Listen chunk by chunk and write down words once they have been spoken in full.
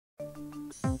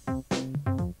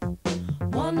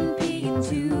1p and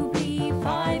 2p,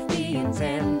 5p and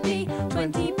 10p,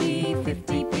 20p,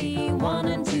 50p, 1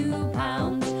 and 2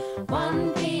 pounds.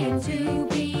 1p and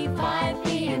 2p, 5p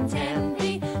and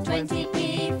 10p,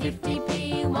 20p,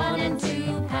 50p, 1 and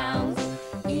 2 pounds.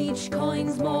 Each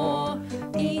coin's more,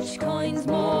 each coin's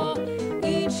more,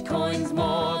 each coin's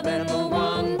more than the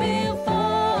one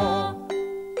before.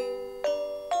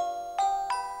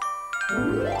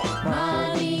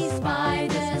 Money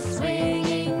spiders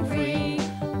swinging free,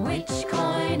 which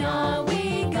coin are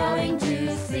we going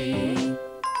to see?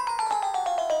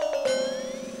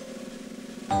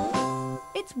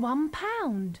 It's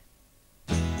 £1.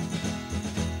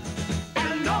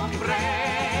 El nombre,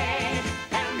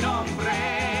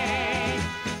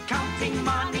 counting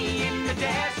money in the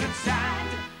desert sand.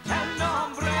 El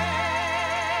nombre.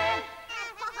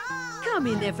 Come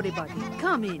in, everybody.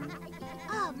 Come in.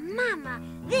 Oh, Mama,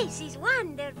 this is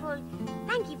wonderful.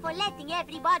 Thank you for letting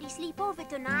everybody sleep over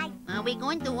tonight. Are we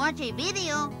going to watch a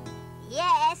video?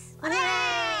 Yes.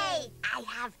 Hooray! I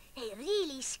have a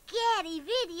really scary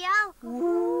video.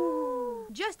 Ooh.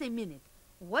 Just a minute.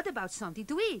 What about something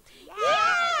to eat?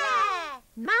 Yeah!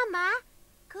 Mama,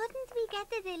 couldn't we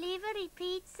get a delivery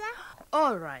pizza?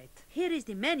 All right. Here is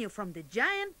the menu from the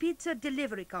Giant Pizza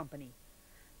Delivery Company.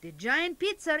 The Giant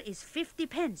Pizza is 50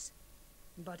 pence.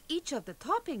 But each of the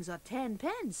toppings are 10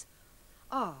 pence.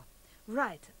 Oh,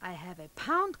 right. I have a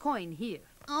pound coin here.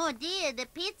 Oh dear, the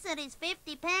pizza is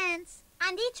 50 pence.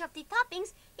 And each of the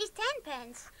toppings is 10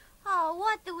 pence. Oh,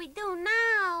 what do we do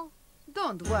now?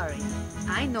 Don't worry.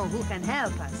 I know who can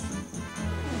help us.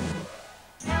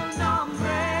 El nombre.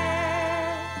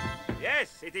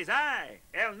 Yes, it is I,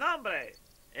 El Nombre.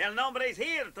 El Nombre is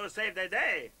here to save the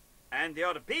day. And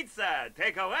your pizza,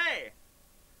 take away.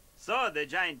 So the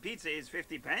giant pizza is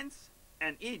 50 pence,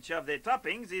 and each of the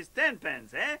toppings is 10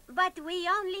 pence, eh? But we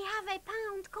only have a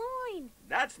pound coin.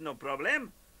 That's no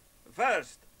problem.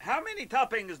 First, how many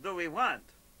toppings do we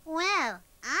want? Well,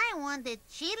 I wanted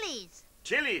chilies.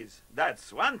 Chilies,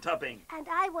 that's 1 topping. And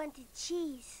I wanted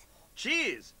cheese.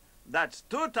 Cheese, that's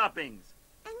 2 toppings.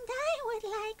 And I would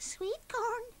like sweet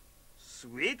corn.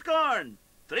 Sweet corn,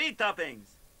 3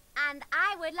 toppings. And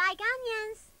I would like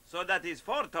onions. So that is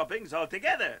 4 toppings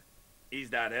altogether. Is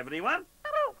that everyone?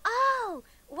 Oh,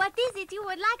 what is it you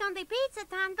would like on the pizza,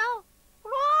 Tanto?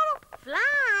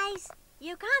 Flies.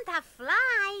 You can't have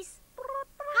flies.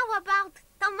 How about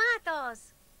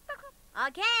tomatoes?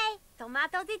 Okay,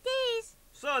 tomato it is.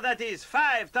 So that is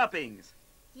 5 toppings.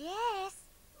 Yes,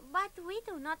 but we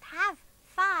do not have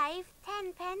 5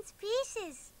 10-pence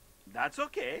pieces. That's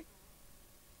okay.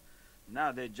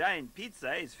 Now the giant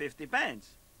pizza is 50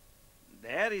 pence.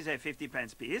 There is a 50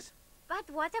 pence piece. But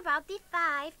what about the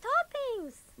 5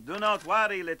 toppings? Do not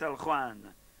worry, little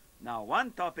Juan. Now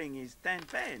 1 topping is 10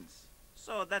 pence.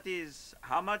 So that is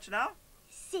how much now?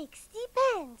 60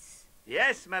 pence.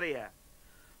 Yes, Maria.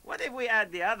 What if we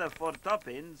add the other 4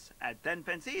 toppings at 10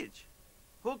 pence each?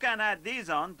 Who can add these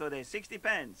on to the 60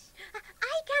 pence?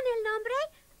 I can, El Nombre.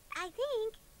 I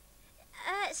think.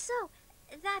 So,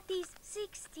 that is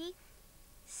 60,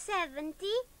 70,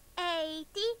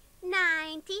 80,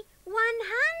 90,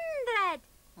 100.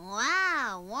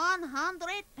 Wow,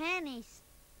 100 pennies.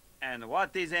 And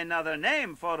what is another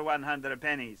name for 100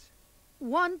 pennies?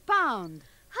 £1.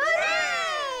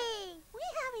 Hooray! We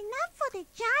have enough for the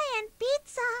giant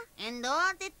pizza. And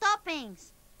all the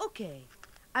toppings. Okay.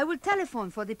 I will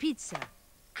telephone for the pizza.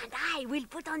 And I will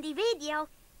put on the video.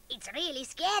 It's really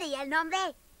scary, El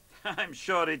Nombre. I'm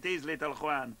sure it is, little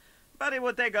Juan. But it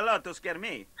would take a lot to scare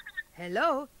me.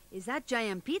 Hello? Is that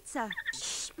Giant Pizza?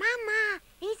 Shh, Mama.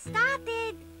 It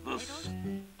started. This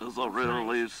is a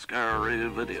really scary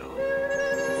video.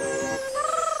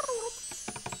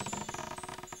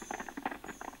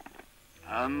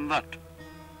 And that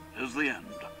is the end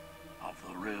of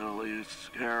the really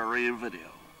scary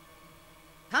video.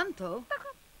 Tanto?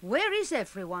 Where is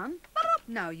everyone?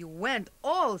 Now you weren't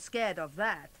all scared of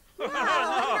that. No, not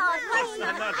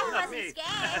I wasn't me.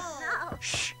 scared. No.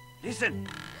 Shh! Listen.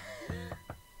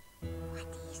 What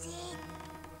is it?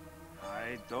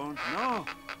 I don't know.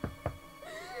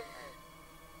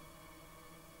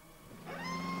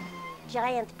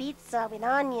 Giant pizza with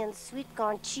onions, sweet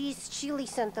corn, cheese,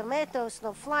 chilies, and tomatoes.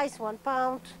 No flies,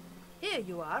 £1. Here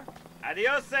you are.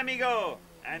 Adios, amigo.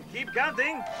 And keep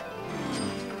counting.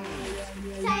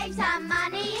 Save some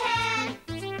money here.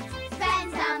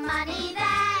 Spend some money there.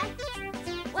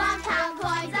 £1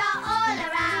 coins are all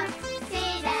around.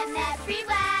 See them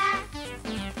everywhere.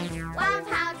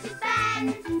 £1 to spend.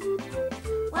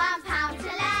 £1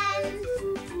 to lend.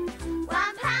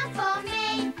 £1 for me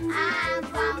and £1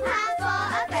 for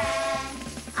a friend.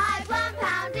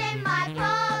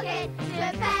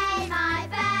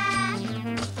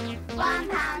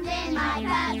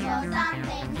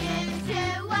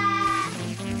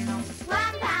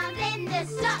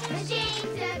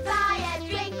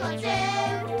 week or two.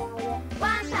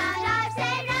 £1 I've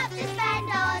saved up to spend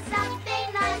on something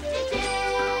nice to do.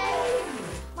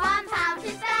 £1 to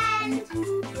spend,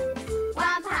 £1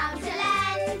 to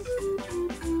lend,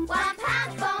 £1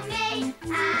 for me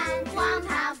and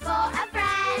 £1 for a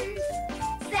friend.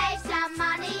 Save some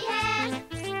money here,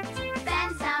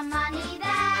 spend some money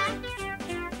there.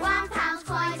 £1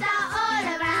 coins are all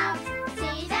around,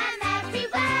 see them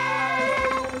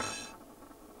everywhere.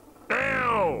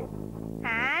 Bill!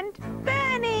 And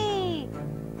Bernie!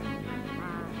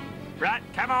 Right,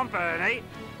 come on, Bernie.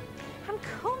 I'm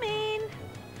coming.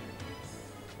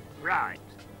 Right.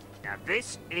 Now,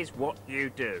 this is what you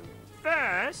do.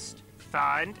 First,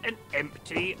 find an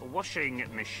empty washing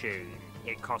machine.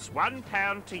 It costs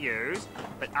 £1 to use,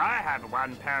 but I have a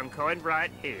 £1 coin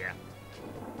right here.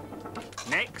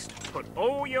 Next, put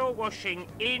all your washing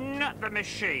in the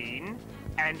machine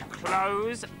and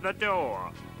close the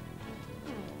door.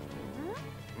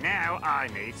 Now I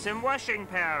need some washing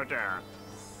powder.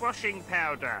 Washing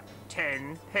powder,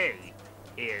 10p.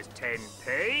 Here's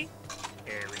 10p.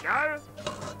 Here we go.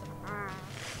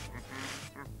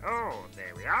 Oh,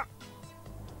 there we are.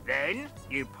 Then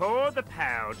you pour the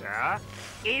powder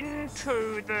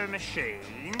into the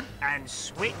machine and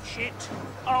switch it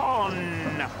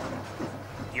on.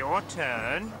 Your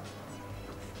turn.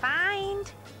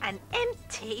 Find an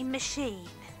empty machine.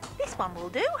 This one will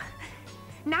do.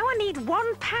 Now I need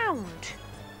 £1.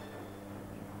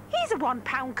 Here's a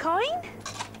 £1 coin.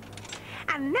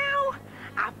 And now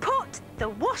I put the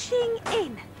washing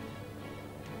in.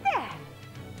 There.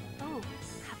 Oh,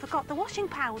 I forgot the washing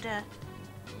powder.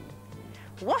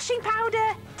 Washing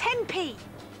powder, 10p.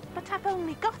 But I've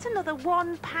only got another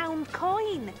 £1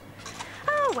 coin.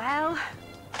 Oh, well.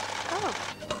 Oh,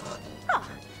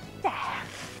 there.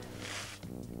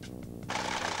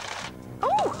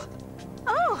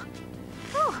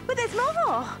 Oh, but there's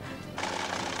more.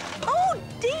 Oh,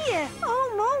 dear.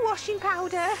 Oh, more washing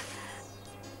powder.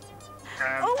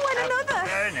 And another.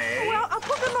 Bernie, Well, I'll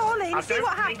put them all in, see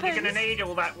what I don't think happens. you're going to need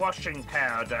all that washing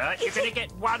powder. You're going to get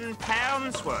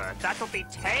 £1 worth. That'll be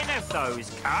 10 of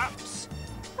those cups.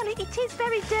 Well, it is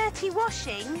very dirty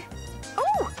washing.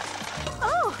 Oh,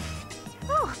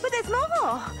 but there's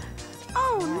more.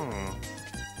 Oh,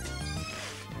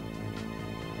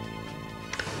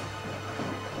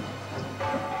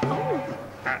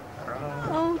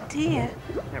 oh dear.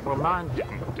 Yeah, well, mine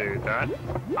didn't do that.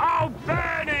 Oh,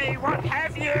 Bernie, what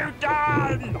have you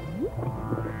done?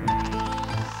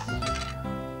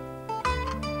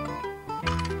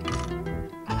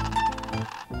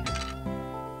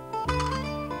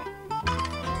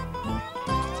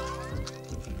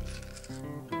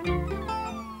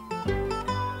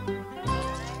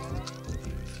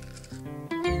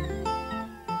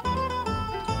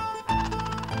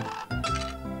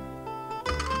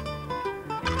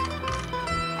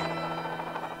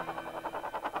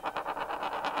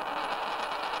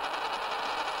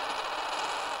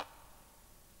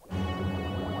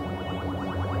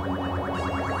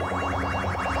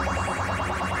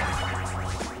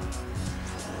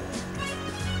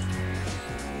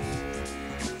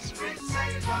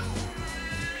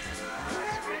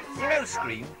 You know,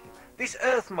 Scream, this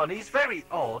Earth money's very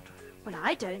odd. Well,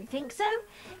 I don't think so.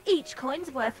 Each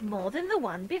coin's worth more than the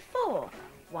one before.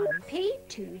 1p,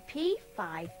 2p,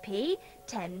 5p,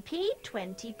 10p,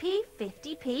 20p,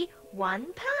 50p,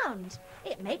 £1.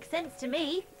 It makes sense to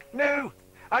me. No,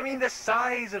 I mean the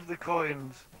size of the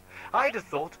coins. I'd have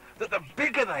thought that the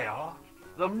bigger they are,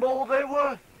 the more they're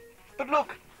worth. But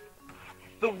look,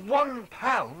 the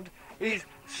 £1 is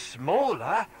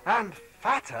smaller and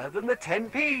fatter than the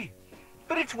 10p,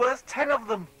 but it's worth 10 of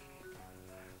them.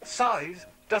 Size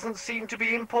doesn't seem to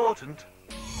be important.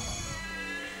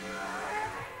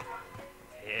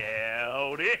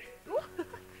 Howdy.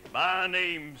 My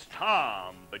name's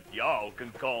Tom, but y'all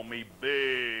can call me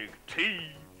Big T.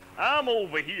 I'm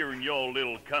over here in your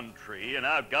little country, and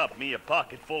I've got me a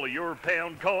pocket full of your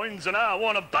pound coins, and I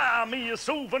want to buy me a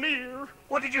souvenir.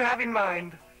 What did you have in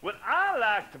mind? Well, I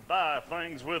like to buy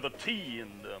things with a T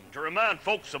in them to remind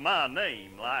folks of my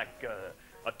name, like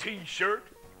a T-shirt.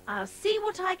 I'll see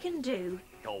what I can do.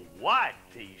 A white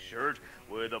T-shirt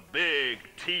with a big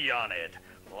T on it,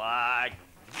 like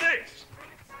this.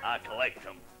 I collect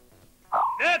them.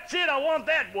 That's it, I want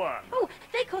that one. Oh,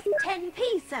 they cost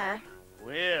 10p, sir.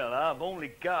 Well, I've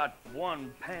only got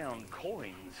 £1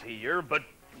 coins here, but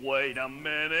wait a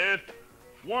minute.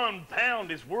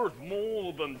 £1 is worth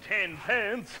more than 10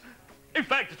 pence. In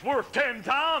fact, it's worth 10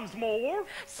 times more.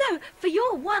 So, for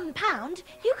your £1,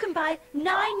 you can buy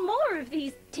 9 more of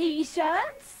these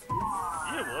T-shirts.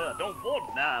 Yeah, well, I don't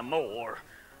want 9 more.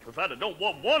 If I don't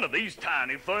want one of these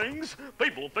tiny things,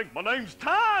 people will think my name's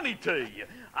Tiny T.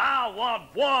 I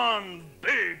want one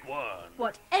big one.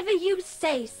 Whatever you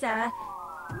say, sir.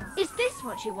 Is this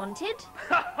what you wanted?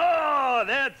 Ha ha!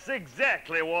 That's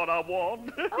exactly what I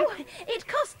want. Oh, it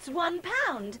costs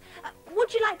 £1.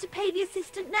 Would you like to pay the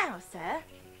assistant now, sir?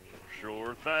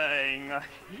 Sure thing.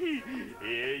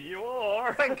 Here you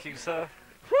are. Thank you, sir.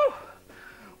 Whew.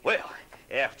 Well,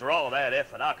 after all that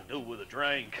effort I could do with a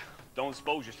drink, don't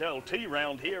suppose you sell tea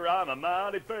round here. I'm a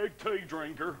mighty big tea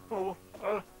drinker. Oh,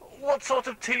 what sort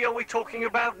of tea are we talking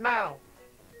about now?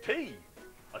 Tea?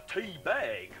 A tea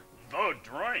bag. The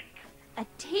drink. A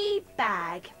tea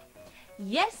bag.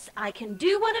 Yes, I can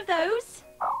do one of those.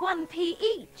 1p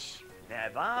each. Now,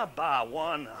 if I buy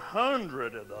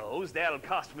 100 of those, that'll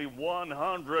cost me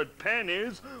 100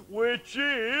 pennies, which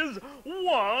is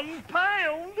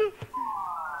 £1.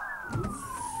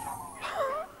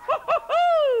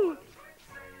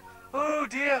 Oh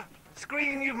dear,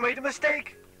 Screen, you've made a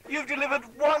mistake. You've delivered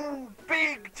one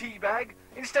big tea bag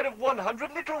instead of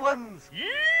 100 little ones.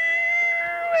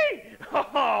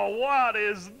 Oh, what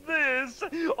is this?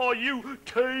 Are you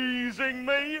teasing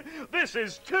me? This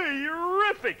is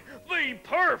terrific. The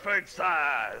perfect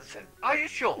size. Are you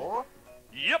sure?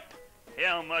 Yep.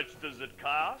 How much does it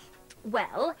cost?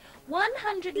 Well,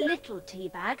 100 little tea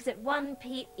bags at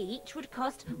 1p each would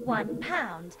cost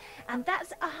 £1, and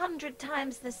that's 100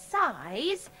 times the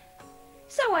size.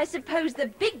 So I suppose the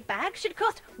big bag should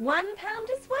cost £1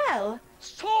 as well.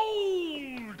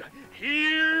 Sold!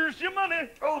 Here's your money.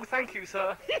 Oh, thank you,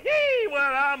 sir.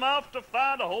 Well, I'm off to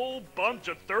find a whole bunch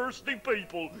of thirsty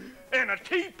people in a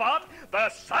teapot the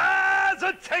size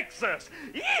of Texas.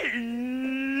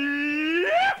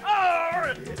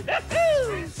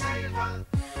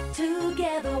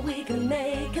 Together we can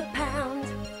make a pound.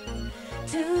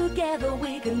 Together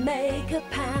we can make a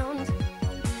pound.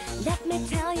 Let me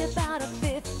tell you about a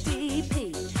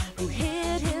 50p who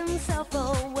hid himself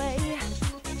away,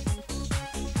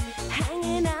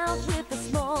 hanging out with the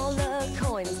smaller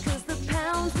coins, 'cause the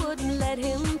pounds wouldn't let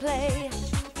him play.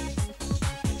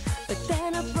 But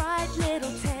then a bright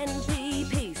little 10p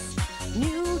piece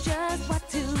knew just what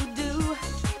to do.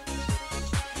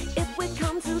 If we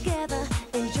come together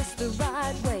in just the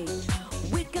right way,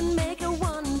 we can make a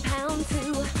 £1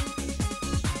 too.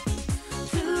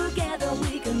 Together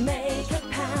we can make a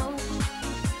pound.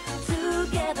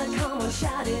 Together, come on,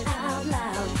 shout it out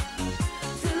loud.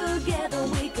 Together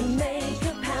we can make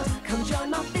a pound. Come join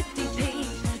my 50p.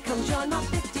 Come join my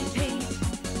 50p.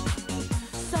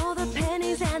 So the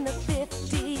pennies and the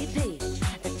 50p,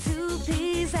 the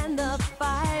 2p's and the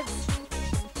 5's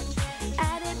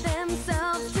added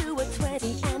themselves to a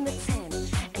 20 and the 10,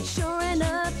 and sure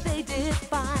enough they did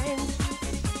find.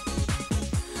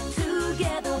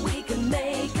 Together we can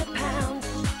make a pound.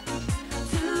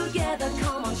 Together,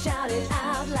 come on, shout it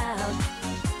out loud.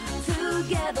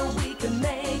 Together we can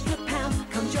make a pound.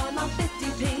 Come join my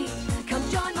 50p.